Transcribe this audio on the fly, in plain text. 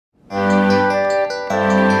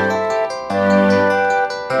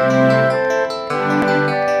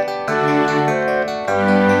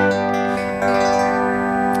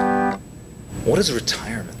is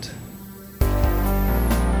retirement?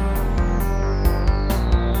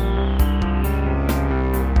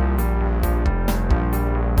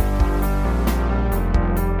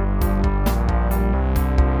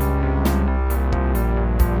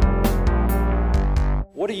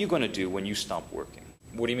 What are you going to do when you stop working?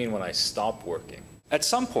 What do you mean when I stop working? At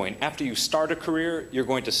some point, after you start a career, you're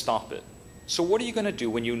going to stop it. So what are you going to do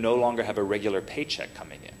when you no longer have a regular paycheck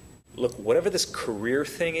coming in? Look, whatever this career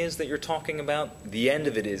thing is that you're talking about, the end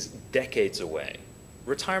of it is decades away.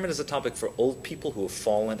 Retirement is a topic for old people who have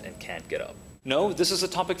fallen and can't get up. No, this is a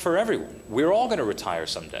topic for everyone. We're all going to retire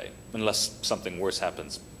someday, unless something worse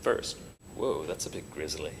happens first. Whoa, that's a bit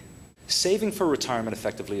grisly. Saving for retirement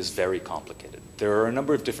effectively is very complicated. There are a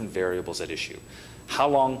number of different variables at issue. How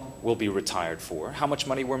long we'll be retired for, how much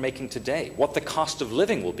money we're making today, what the cost of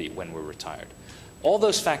living will be when we're retired. All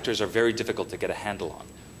those factors are very difficult to get a handle on,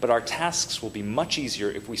 but our tasks will be much easier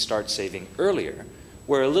if we start saving earlier,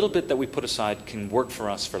 where a little bit that we put aside can work for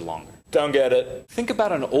us for longer. Don't get it. Think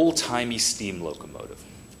about an old-timey steam locomotive.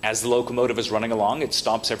 As the locomotive is running along, it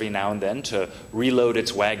stops every now and then to reload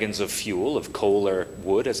its wagons of fuel, of coal or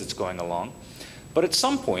wood, as it's going along. But at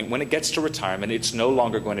some point, when it gets to retirement, it's no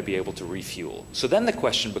longer going to be able to refuel. So then the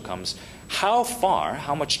question becomes, how far,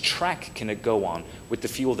 how much track can it go on with the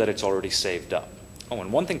fuel that it's already saved up? Oh,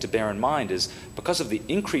 and one thing to bear in mind is, because of the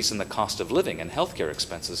increase in the cost of living and healthcare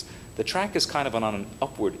expenses, the track is kind of on an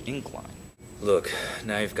upward incline. Look,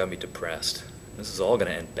 now you've got me depressed. This is all going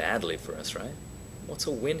to end badly for us, right? What's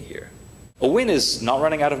a win here? A win is not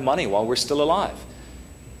running out of money while we're still alive.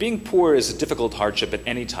 Being poor is a difficult hardship at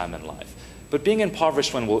any time in life. But being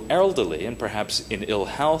impoverished when we're elderly and perhaps in ill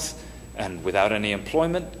health and without any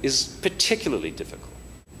employment is particularly difficult.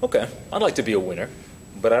 Okay, I'd like to be a winner,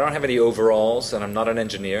 but I don't have any overalls and I'm not an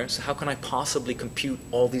engineer, so how can I possibly compute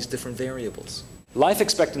all these different variables? Life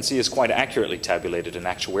expectancy is quite accurately tabulated in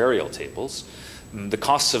actuarial tables. The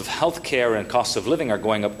costs of healthcare and costs of living are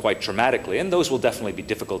going up quite dramatically, and those will definitely be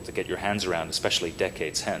difficult to get your hands around, especially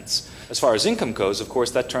decades hence. As far as income goes, of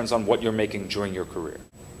course, that turns on what you're making during your career.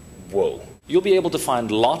 Whoa. You'll be able to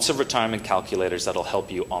find lots of retirement calculators that'll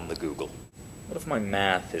help you on the Google. What if my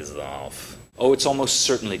math is off? Oh, it's almost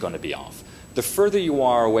certainly going to be off. The further you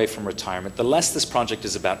are away from retirement, the less this project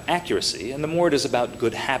is about accuracy, and the more it is about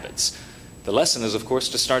good habits. The lesson is, of course,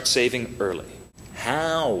 to start saving early.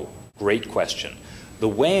 How? Great question. The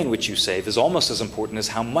way in which you save is almost as important as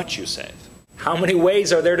how much you save. How many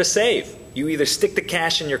ways are there to save? You either stick the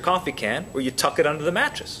cash in your coffee can or you tuck it under the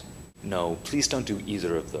mattress. No, please don't do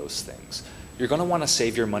either of those things. You're going to want to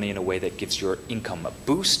save your money in a way that gives your income a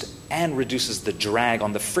boost and reduces the drag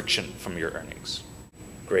on the friction from your earnings.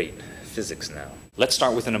 Great. Physics now. Let's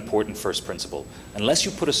start with an important first principle. Unless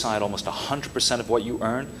you put aside almost 100% of what you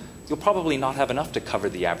earn, you'll probably not have enough to cover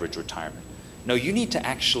the average retirement. No, you need to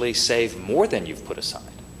actually save more than you've put aside.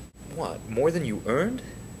 What, more than you earned?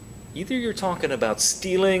 Either you're talking about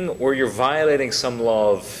stealing or you're violating some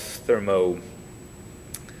law of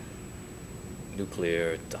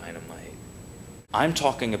nuclear dynamite. I'm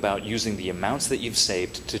talking about using the amounts that you've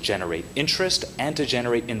saved to generate interest and to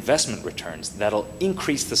generate investment returns that'll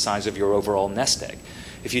increase the size of your overall nest egg.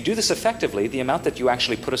 If you do this effectively, the amount that you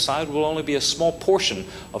actually put aside will only be a small portion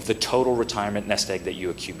of the total retirement nest egg that you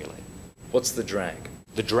accumulate. What's the drag?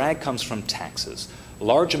 The drag comes from taxes.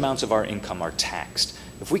 Large amounts of our income are taxed.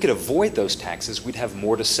 If we could avoid those taxes, we'd have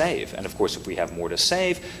more to save. And of course, if we have more to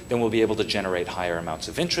save, then we'll be able to generate higher amounts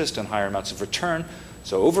of interest and higher amounts of return.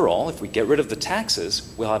 So overall, if we get rid of the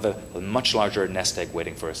taxes, we'll have a much larger nest egg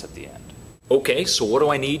waiting for us at the end. Okay, so what do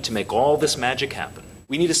I need to make all this magic happen?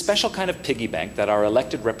 We need a special kind of piggy bank that our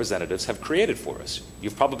elected representatives have created for us.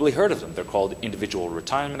 You've probably heard of them. They're called individual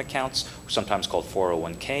retirement accounts, or sometimes called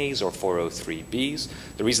 401ks or 403bs.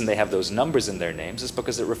 The reason they have those numbers in their names is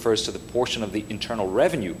because it refers to the portion of the Internal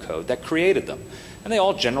Revenue Code that created them. And they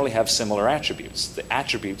all generally have similar attributes. The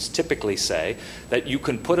attributes typically say that you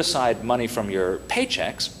can put aside money from your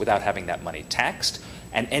paychecks without having that money taxed,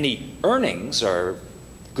 and any earnings or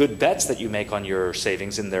good bets that you make on your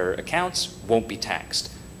savings in their accounts won't be taxed.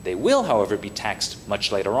 They will, however, be taxed much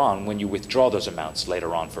later on when you withdraw those amounts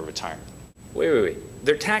later on for retirement. Wait.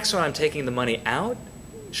 They're taxed when I'm taking the money out?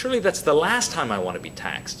 Surely that's the last time I want to be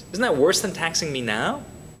taxed. Isn't that worse than taxing me now?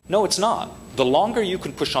 No, it's not. The longer you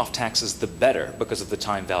can push off taxes, the better because of the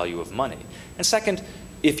time value of money. And second,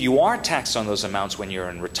 if you are taxed on those amounts when you're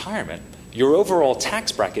in retirement, your overall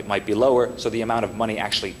tax bracket might be lower, so the amount of money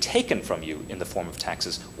actually taken from you in the form of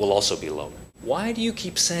taxes will also be lower. Why do you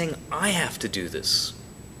keep saying I have to do this?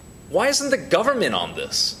 Why isn't the government on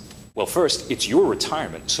this? Well, first, it's your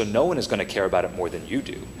retirement, so no one is going to care about it more than you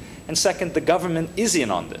do. And second, the government is in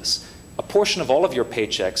on this. A portion of all of your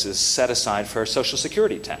paychecks is set aside for Social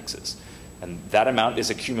Security taxes. And that amount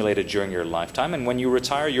is accumulated during your lifetime, and when you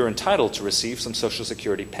retire, you're entitled to receive some Social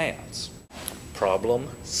Security payouts. Problem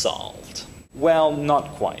solved. Well, not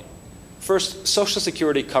quite. First, Social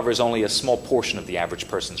Security covers only a small portion of the average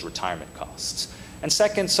person's retirement costs. And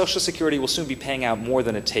second, Social Security will soon be paying out more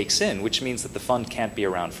than it takes in, which means that the fund can't be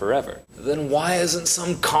around forever. Then why isn't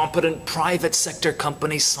some competent private sector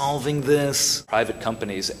company solving this? Private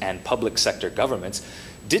companies and public sector governments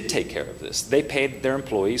did take care of this. They paid their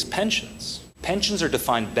employees pensions. Pensions are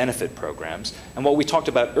defined benefit programs, and what we talked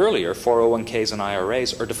about earlier, 401ks and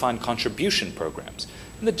IRAs, are defined contribution programs.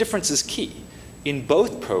 And the difference is key. In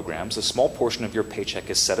both programs, a small portion of your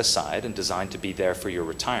paycheck is set aside and designed to be there for your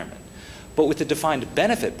retirement. But with the defined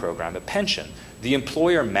benefit program, a pension, the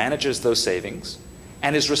employer manages those savings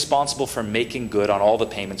and is responsible for making good on all the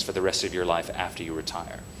payments for the rest of your life after you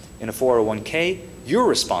retire. In a 401k, you're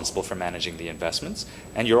responsible for managing the investments,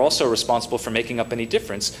 and you're also responsible for making up any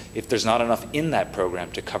difference if there's not enough in that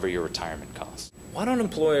program to cover your retirement costs. Why don't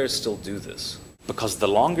employers still do this? Because the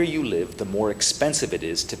longer you live, the more expensive it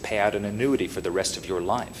is to pay out an annuity for the rest of your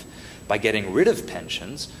life. By getting rid of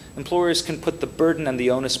pensions, employers can put the burden and the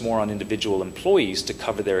onus more on individual employees to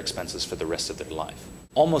cover their expenses for the rest of their life.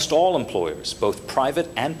 Almost all employers, both private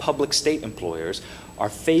and public state employers, are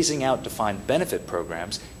phasing out defined benefit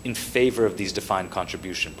programs in favor of these defined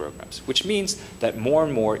contribution programs, which means that more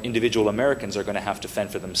and more individual Americans are going to have to fend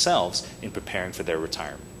for themselves in preparing for their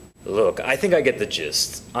retirement. Look, I think I get the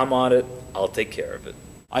gist. I'm on it. I'll take care of it.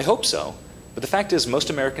 I hope so, but the fact is most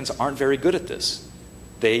Americans aren't very good at this.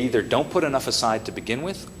 They either don't put enough aside to begin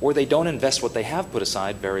with, or they don't invest what they have put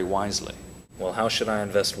aside very wisely. Well, how should I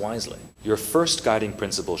invest wisely? Your first guiding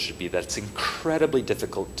principle should be that it's incredibly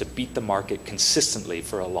difficult to beat the market consistently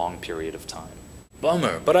for a long period of time.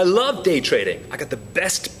 Bummer, but I love day trading. I got the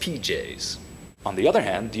best PJs. On the other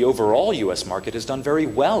hand, the overall US market has done very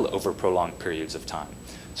well over prolonged periods of time.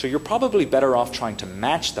 So you're probably better off trying to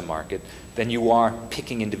match the market than you are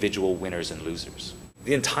picking individual winners and losers.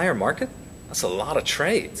 The entire market? That's a lot of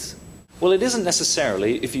trades. Well, it isn't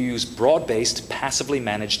necessarily if you use broad-based, passively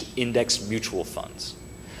managed index mutual funds.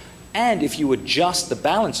 And if you adjust the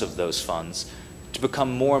balance of those funds to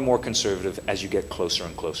become more and more conservative as you get closer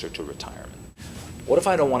and closer to retirement. What if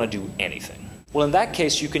I don't want to do anything? Well, in that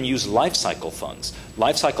case, you can use life cycle funds.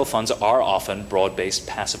 Life cycle funds are often broad-based,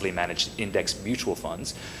 passively managed index mutual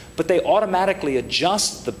funds, but they automatically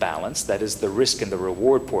adjust the balance, that is the risk and the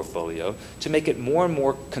reward portfolio, to make it more and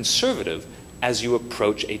more conservative as you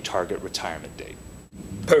approach a target retirement date.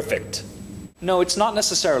 Perfect. No, it's not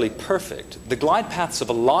necessarily perfect. The glide paths of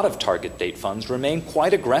a lot of target date funds remain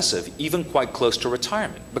quite aggressive, even quite close to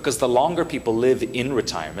retirement, because the longer people live in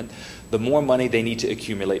retirement, the more money they need to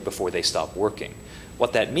accumulate before they stop working.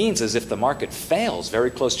 What that means is if the market fails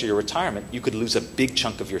very close to your retirement, you could lose a big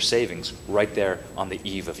chunk of your savings right there on the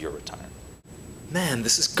eve of your retirement. Man,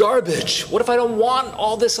 this is garbage. What if I don't want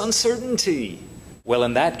all this uncertainty? Well,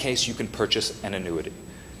 in that case, you can purchase an annuity.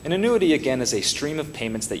 An annuity, again, is a stream of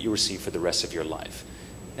payments that you receive for the rest of your life.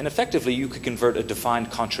 And effectively, you could convert a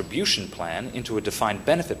defined contribution plan into a defined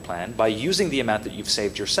benefit plan by using the amount that you've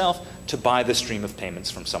saved yourself to buy the stream of payments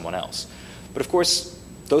from someone else. But of course,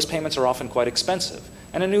 those payments are often quite expensive,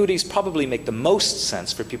 and annuities probably make the most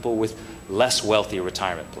sense for people with less wealthy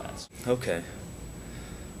retirement plans. Okay.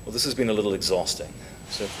 Well, this has been a little exhausting,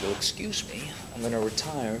 so if you'll excuse me, I'm going to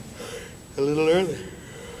retire a little early.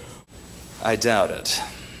 I doubt it.